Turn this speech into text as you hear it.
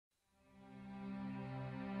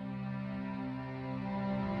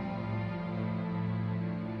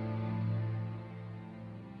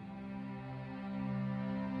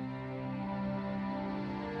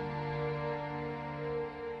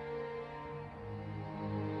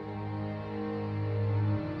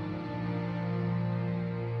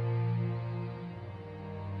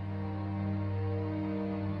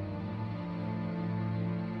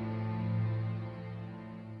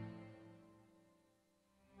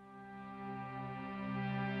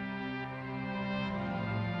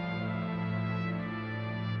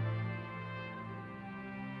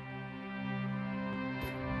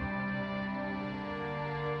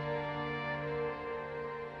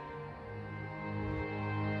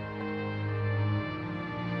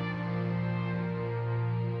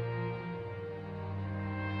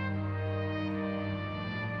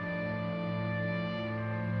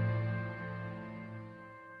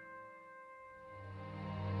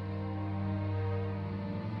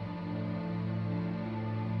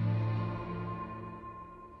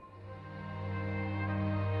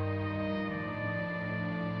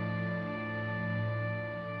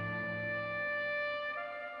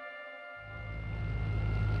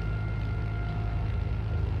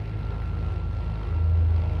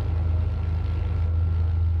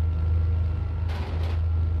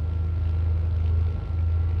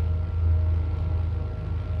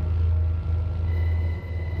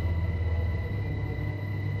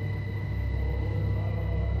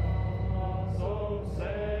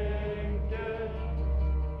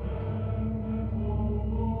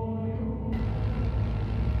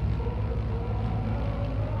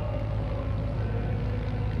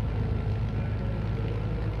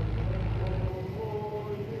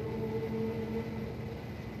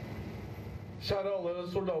Kjære alle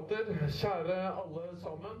soldater, kjære alle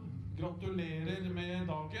sammen, gratulerer med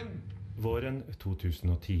dagen. Våren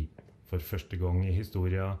 2010. For første gang i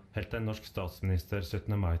historia helt en norsk statsminister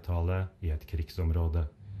 17. mai-tale i et krigsområde.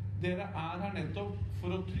 Dere her nettopp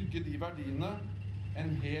for å trygge de verdiene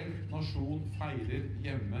en hel nasjon feirer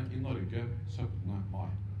hjemme i Norge 17.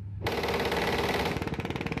 mai.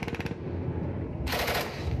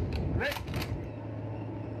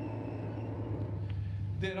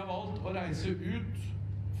 Dere har valgt å reise ut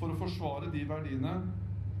for å forsvare de verdiene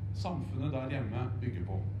samfunnet der hjemme bygger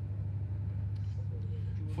på.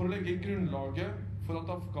 For å legge grunnlaget for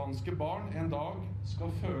at afghanske barn en dag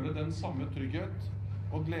skal føle den samme trygghet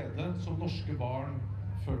og glede som norske barn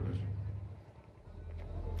føler.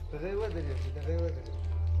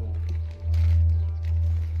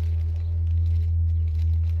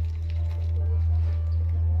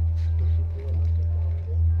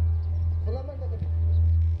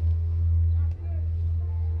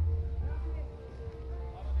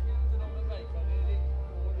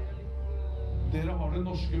 Dere har det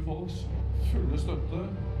norske folks fulle støtte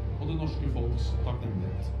og det norske folks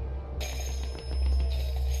takknemlighet.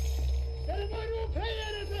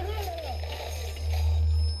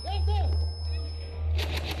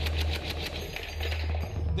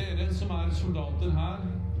 Dere som soldater her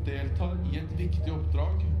deltar i et viktig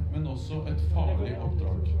oppdrag, men også et farlig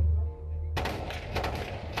oppdrag.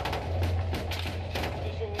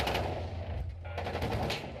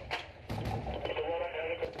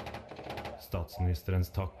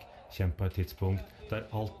 Statsministerens takk kommer på et tidspunkt der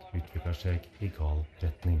alt utvikler seg i gal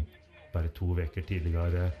retning. Bare 2 uker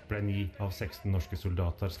tidligere ble 9 av 16 norske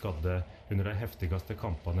soldater skadde under de heftigste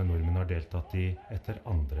kampene nordmenn har deltatt i etter 2.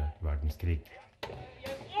 verdenskrig.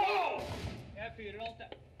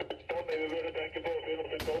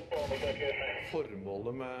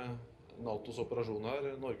 Formålet med NATOs operasjon her,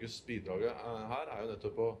 Norges bidrag her, jo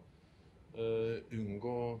nettopp å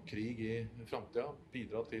unngå krig i fremtiden,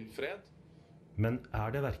 bidra til fred. Men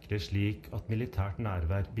det virkelig slik at militært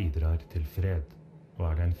nærvær bidrar til fred?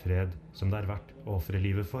 Og det en fred som det verdt å ofre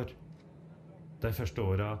livet for? De første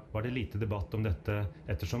årene var det lite debatt om dette,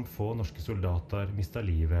 ettersom få norske soldater mistet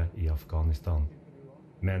livet i Afghanistan.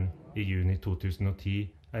 Men i juni 2010,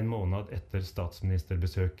 en måned etter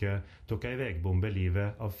statsministerbesøket, tok ei vegbombe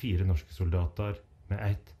livet av 4 norske soldater, med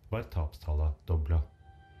 1 var tapstallene doblet.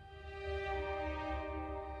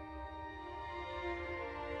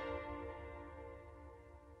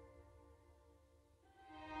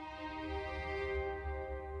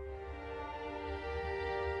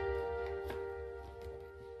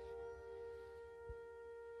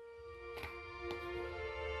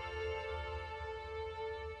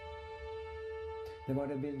 Det var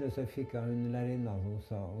det bildet som jeg fikk av hun lærerinna, hun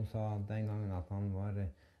sa den gangen at han var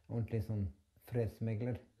ordentlig sånn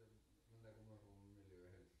fredsmegler.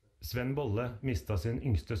 Sven Bolle mistet sin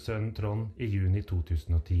yngste sønn Trond i juni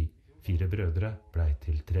 2010. 4 brødre ble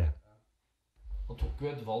til 3. Han tok jo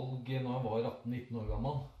et valg når han var 18-19 år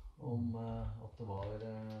gammel, om at det var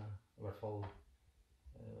i hvert fall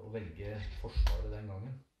å velge forsvaret den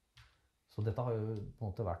gangen. Så dette har jo på en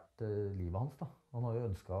måte vært livet hans da. Han har jo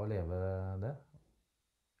ønsket å leve det.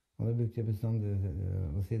 Og da brukte jeg bestandig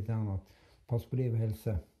å si til han at pass på liv og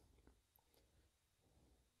helse.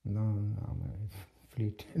 Da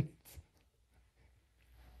flirte jeg litt.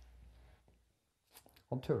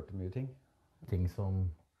 Han tørte mye ting. Ting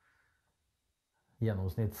som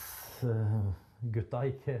gjennomsnittsgutta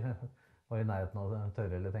ikke var i nærheten av å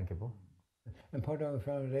tørre eller tenke på. En par dager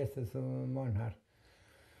fra reise så var han her.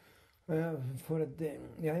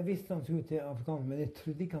 Jeg visste han skulle ut til Afghanistan, men jeg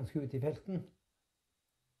trodde ikke han skulle ut i felten.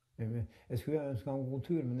 Jeg skulle ønske han en god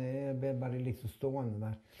tur, men jeg ble bare liksom stående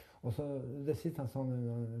der. Og så det siste han sa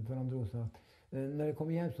før han dro, så at når jeg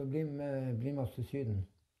kommer hjem så bli med oss til Syden.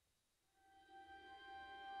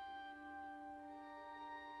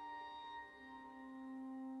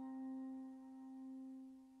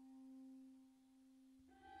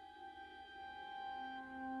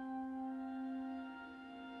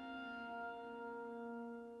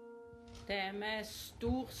 Det med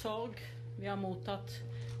stor sorg vi har mottatt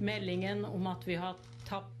meldingen om at vi har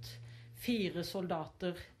tapt 4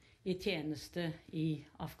 soldater i tjeneste i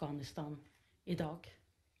Afghanistan i dag.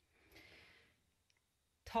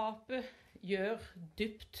 Tapet gjør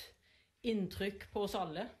dypt inntrykk på oss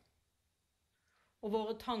alle, og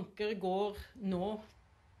våre tanker går nå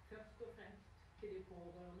først og fremst til de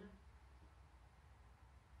pårørende.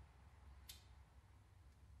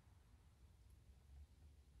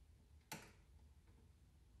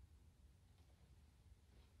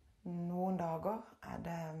 Noen dager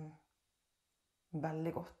det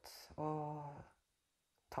veldig godt å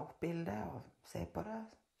ta opp bildet og se på det,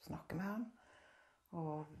 snakke med han.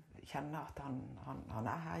 Og kjenne at han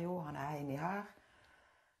her jo, han inni her.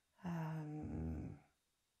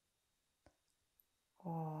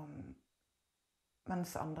 Og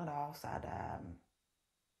mens andre dager så det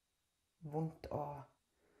vondt å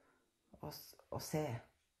se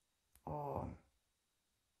og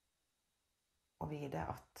vite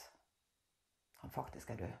at han faktisk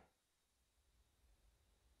død.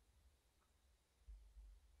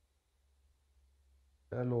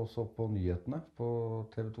 Jeg lå så på nyhetene på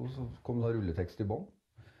TV 2, så kom det rulletekst i bånd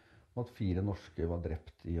om at 4 norske var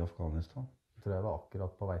drept i Afghanistan. Jeg tror jeg var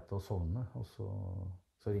akkurat på vei til å sovne, og så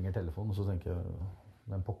ringer telefonen, og så tenker jeg,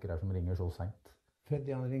 hvem pokker som ringer så sent?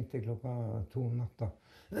 Freddy han ringte klokka 2 om natta,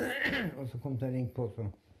 og så kom det en ring på, så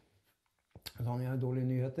sa han, jeg har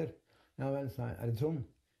dårlige nyheter. Ja vel, sa jeg, det Trond?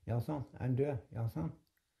 Ja, sa han. Han død? Ja, sa han.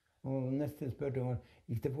 Og neste spørte var,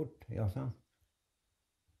 gikk det fort? Ja, sa han.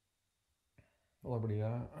 Og da blir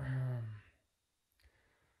jeg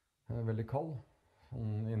veldig kald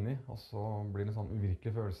sånn inni, og så blir det en sånn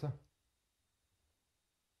uvirkelig følelse.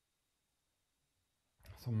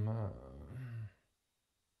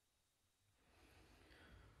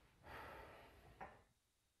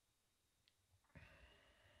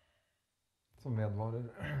 Som vedvarer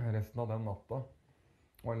resten av den natta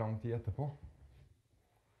og en lang tid etterpå.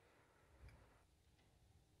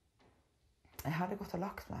 Jeg hadde gått og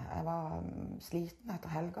lagt meg. Jeg var sliten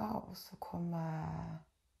etter helga, og så kom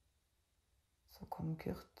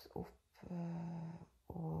Kurt opp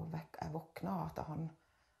og jeg våkna av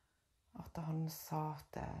at han sa at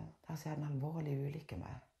det skjedde en alvorlig ulykke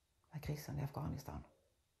med krisen i Afghanistan.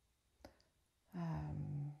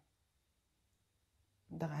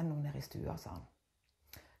 Der noen nede i stua, sa han.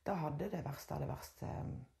 Da hadde det verste av det verste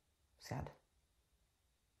skjedd.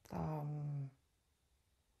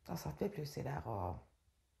 Da satt vi plutselig der og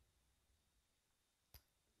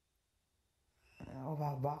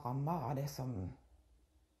var rammet av det som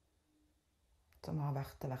har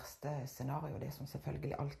vært det verste scenario, det som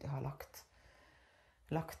selvfølgelig alltid har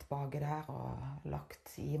lagt baki der og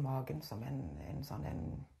lagt i magen som en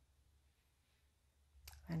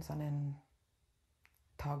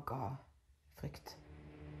tagg av frykt.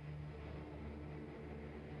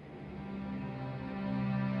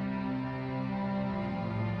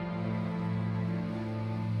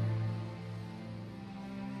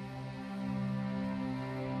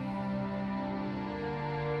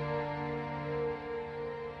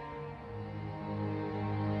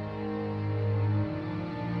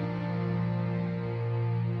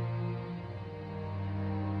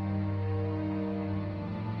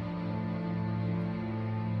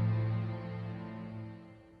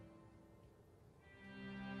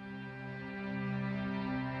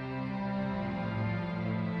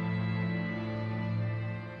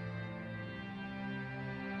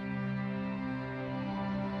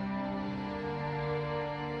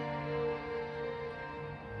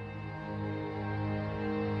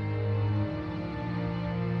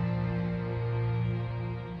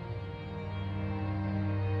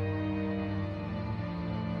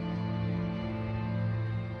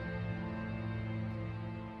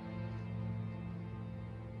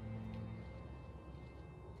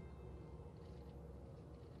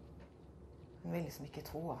 Jeg vil liksom ikke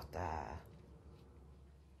tro at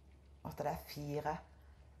det 4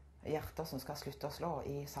 hjerter som skal slutte å slå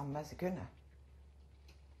i samme sekundet.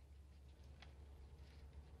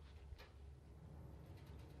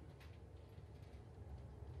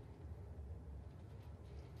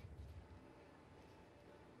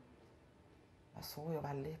 Jeg så jo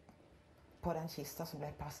veldig på den kista som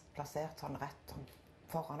ble plassert sånn rett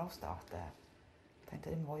foran oss da, at jeg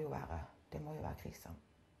tenkte det må jo være krisen.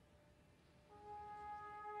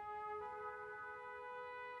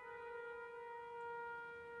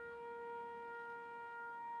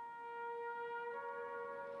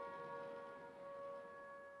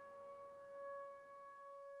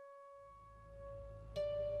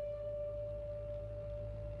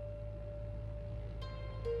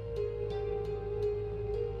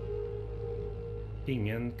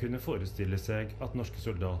 Ingen kunne forestille seg at norske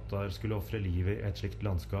soldater skulle ofre livet i et slikt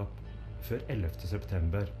landskap før 11.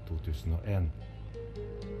 september 2001.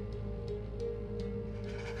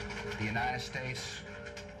 The United States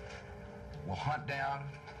will hunt down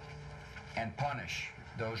and punish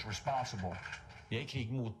those responsible. Vi er i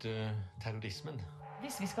krig mot terrorismen.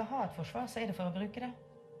 Hvis vi skal ha et forsvar, så er det for å bruke det.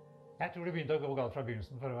 Jeg tror det begynte å gå galt fra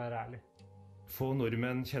begynnelsen, for å være ærlig. Få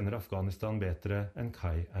nordmenn kjenner Afghanistan bedre enn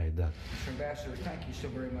Kai Eide.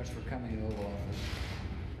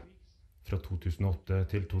 Fra 2008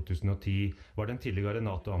 til 2010 var den tidligere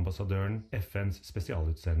NATO-ambassadøren FNs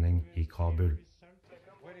spesialutsending i Kabul.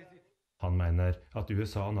 Han mener at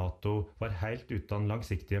USA og NATO var helt uten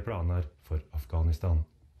langsiktige planer for Afghanistan.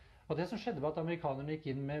 Og det som skjedde var at amerikanerne gikk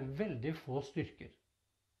inn med veldig få styrker,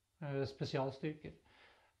 spesialstyrker.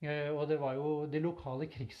 Og det var jo de lokale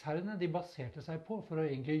krigsherrene de baserte seg på for å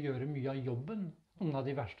egentlig gjøre mye av jobben, noen av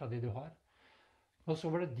de verste av de du har. Og så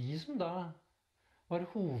var det de som da var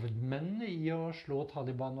hovedmennene i å slå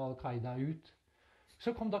Taliban og Al-Qaida ut.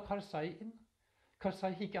 Så kom da Karzai inn.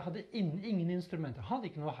 Karzai hadde ingen instrumenter, hadde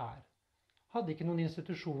ikke noe hær. Hadde ikke noen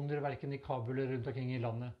institusjoner hverken i Kabul eller rundt omkring i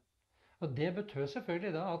landet. Og det betød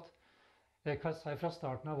selvfølgelig da at Karzai fra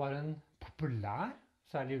starten av var en populær,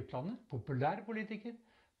 særlig i utlandet, populær politiker,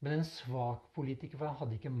 men en svak politiker, for han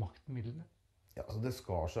hadde ikke maktmidlene. Ja, altså det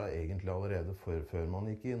skar seg egentlig allerede før man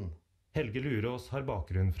gikk inn. Helge Lurås har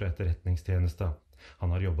bakgrunn fra etterretningstjenesta.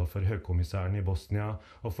 Han har jobbet for høykommissæren i Bosnia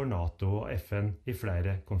og for NATO og FN i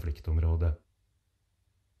flere konfliktområder.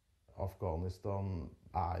 Afghanistan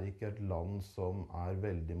er ikke et land som er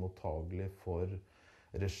veldig mottagelig for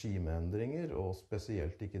regimeendringer, og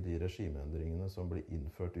spesielt ikke de regimeendringene som blir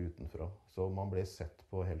innført utenfra. Så man ble sett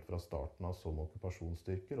på helt fra starten av som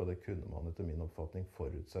okkupasjonsstyrker, og det kunne man etter min oppfatning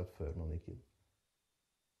forutsett før man gikk inn.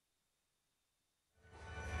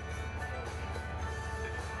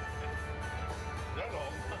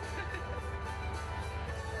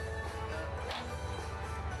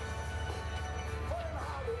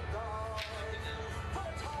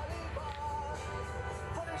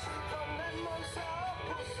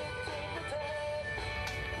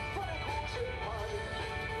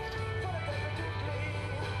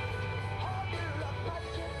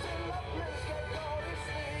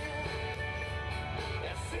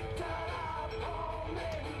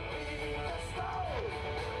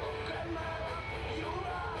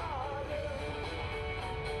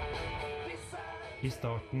 I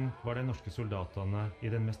starten var de norske soldatene i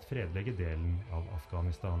den mest fredelige delen av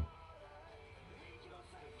Afghanistan.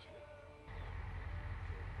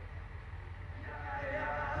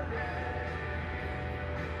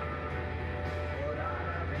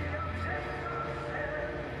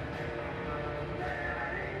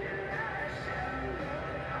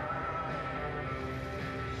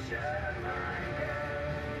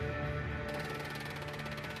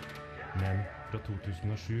 Men fra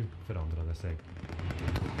 2007 forandret det seg.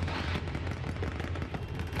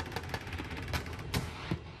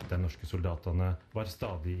 De norske soldatene var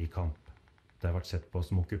stadig i kamp. De ble sett på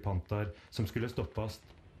som okkupanter som skulle stoppes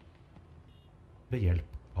ved hjelp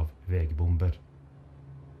av vegbomber.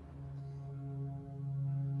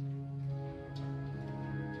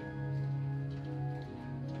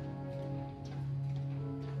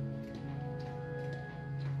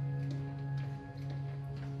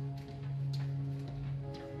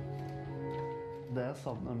 Det jeg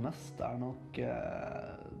savner mest er nok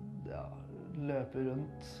løpe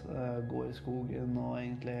rundt, gå i skogen og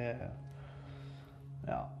egentlig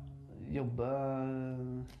jobbe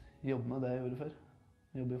med det jeg gjorde før.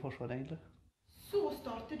 Jobbe i forsvaret egentlig. Så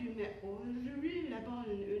starter du med å rulle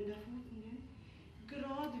ballen under foten din,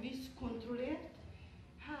 gradvis kontrollert.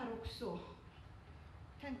 Her også.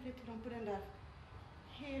 Tenk litt på den der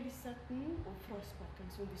helsetten og frasparken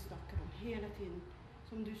som vi snakker om hele tiden,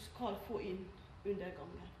 som du skal få inn under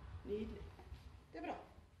gangen. Nydelig. Det er bra.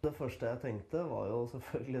 Det første jeg tenkte var jo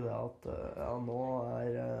selvfølgelig det at nå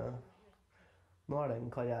er den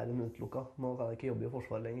karrieren utelukket. Nå kan jeg ikke jobbe i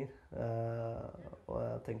forsvaret lenger. Og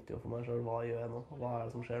jeg tenkte jo for meg selv, hva gjør jeg nå? Hva er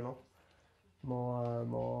det som skjer nå?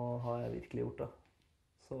 Nå har jeg virkelig gjort det.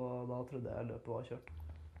 Så da trodde jeg løpet var kjørt.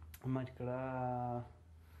 Jeg merker det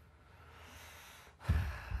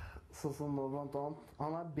sånn som nå blant annet.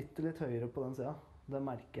 Han er bitte litt høyere på den siden. Det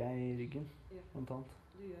merker jeg i ryggen, blant annet.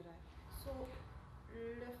 Du gjør det. Så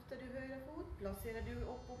løfter du høyre fot, plasserer du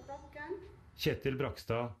opp på krakken. Kjetil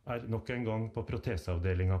Brakstad er nok en gang på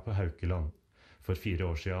proteseavdelingen på Haukeland. For 4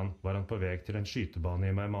 år siden var han på vei til en skytebane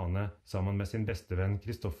i Meymaneh sammen med sin bestevenn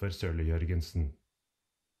Kristoffer Sørli Jørgensen.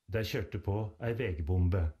 De kjørte på ei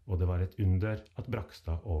vegbombe, og det var et under at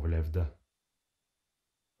Brakstad overlevde.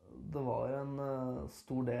 Det var en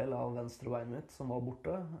stor del av venstrebeinet mitt som var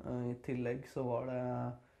borte. I tillegg så var det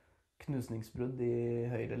knusningsbrudd i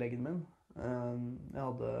høyre leggen min. Jeg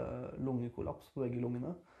hadde lungekollaps på begge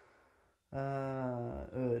lungene.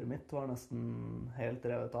 Øret mitt var nesten helt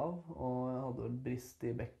revet av, og jeg hadde brist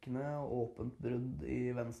i bekkenet, åpent brudd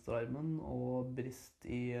i venstrearmen og brist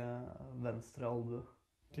i venstre albue.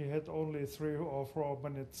 They had only 3 or 4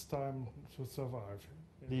 minutes time to survive.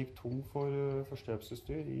 De gikk tom for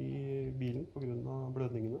førstehjelpsutstyr i bilen på grunn av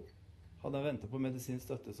blødningene. Hadde jeg ventet på medisinsk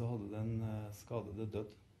støtte, så hadde den skadede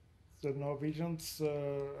dødd. The Norwegians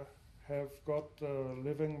have got a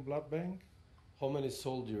living blood bank. How many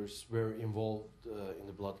soldiers were involved in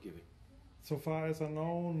the blood giving? So far as I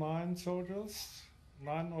know, 9 soldiers,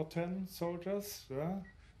 9 or 10 soldiers. Yeah.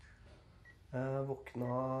 Jeg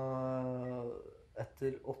våkna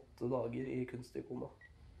etter 8 dager i kunstig koma.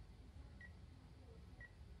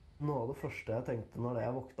 Noe av det første jeg tenkte når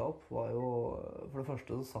jeg våkna opp, var jo for det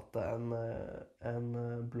første så satt det en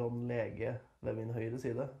blond lege ved min høyre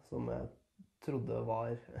side, som jeg trodde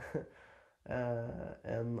var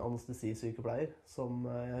en anestesisykepleier, som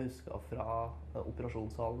jeg husket fra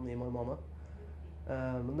operasjonssalen i Marmane.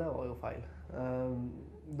 Men det var jo feil.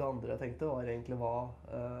 Det andre jeg tenkte var egentlig hva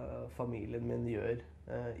familien min gjør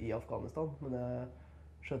i Afghanistan, men jeg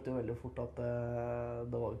skjønte jo veldig fort at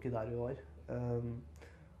det var jo ikke der vi var.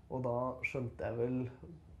 Og da skjønte jeg vel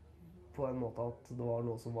på en måte at det var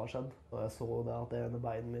noe som var skjedd. Og jeg så det at det ene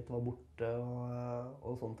beinet mitt var borte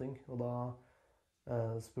og sånne ting. Og da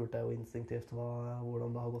spurte jeg jo instinktivt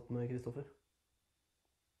hvordan det har gått med Kristoffer.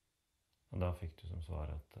 Og da fikk du som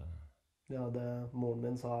svar at... Ja, moren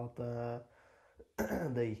min sa at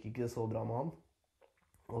det gikk ikke så bra med han.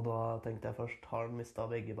 Og da tenkte jeg først, har han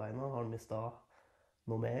mistet begge beina? Har han mistet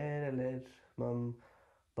noe mer, eller... Men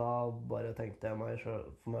da bare tenkte jeg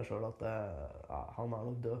for meg selv at han er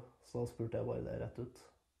nok død. Så da spurte jeg bare det rett ut.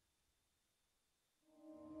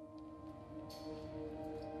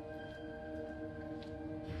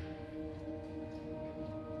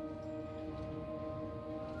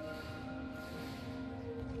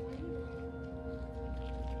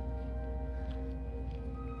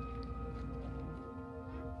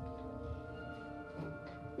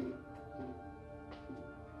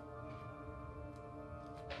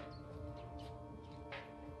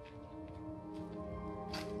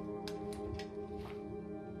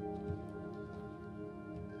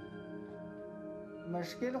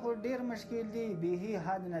 مشکل خو ډیر مشکل دی به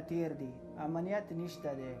حد نه تیر دی امنیت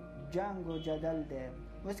نشته دی جنگ او جدل دی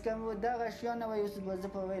اوس کوم دغه شیا نه وي اوس به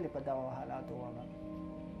په ویلې په دغه حالاتو واغم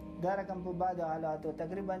دا رقم په بعد حالاتو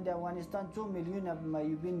تقریبا د افغانستان 2 میلیونه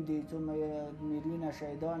معیوبین دي 2 میلیونه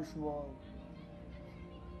شهیدان شو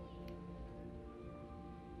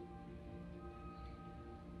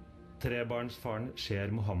Trebarnsfaren Sher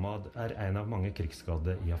Mohammad en av mange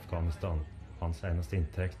krigsskadde i Afghanistan. Hans eneste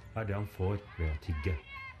inntekt det han får ved å tigge.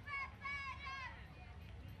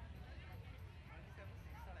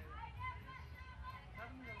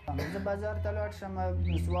 زه بازار ته لاړ شم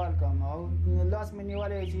سوال کوم او لاس مې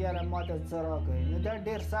نیولی چې یاره ماته څه راکړئ نو دا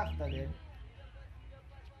ډېر سخته دی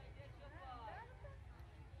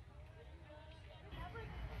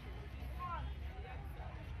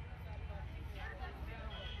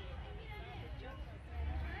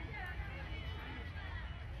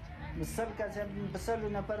بسلو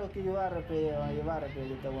نفرو کې یوه روپۍ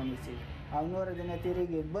دې ته ونیسي او نور دې نه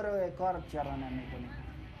تېرېږي بره کار چاره نه میکنی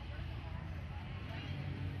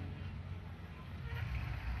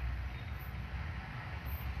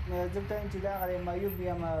زه ته یم چې دغه معیوب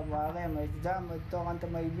یم هغه یم دا هغلته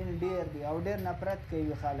معیوبین ډېر دي او ډېر نفرت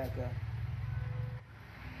کوي خلک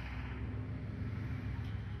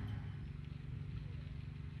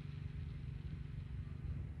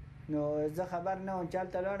نو زه خبر نه وم چې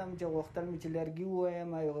هلته لاړم چې غوښتل مې چې لرګي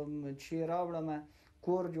ووایم چې راوړم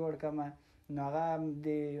کور جوړ کړم نو هغه د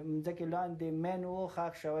مځکې لاندې مین و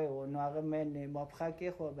خاک شوی و نو هغه مین ما پښه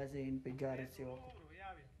کېښوه بس انفجار یې وکړ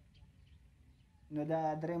نو دا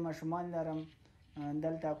 3 ماشومان لرم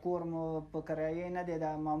دلته کور مو په کرایې نه دی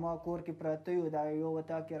دا ماما کور کې پراته یو دا یو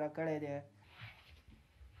اتاق یې راکړی دی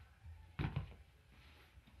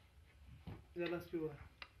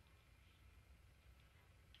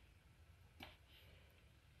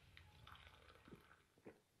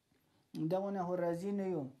دغونه خو راضي نه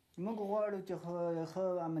یو موږ غواړو چې ښه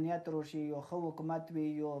امنیت راشي یو ښه حکومت وي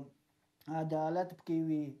یو عدالت پکې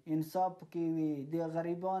وي انصاف پکې وي د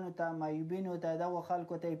غریبانو ته معیوبینو ته دغو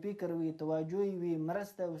خلکو ته فکر وي توجه وي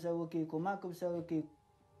مرسته ورسره وکړي کومک ورسره وکړي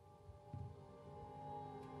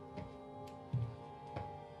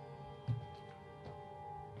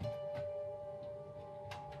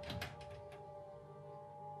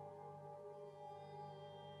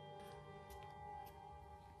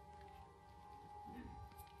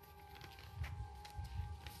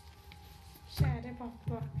Kjære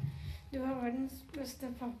pappa, du har verdens beste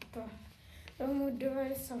pappa. Det var moro å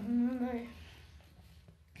være sammen med deg.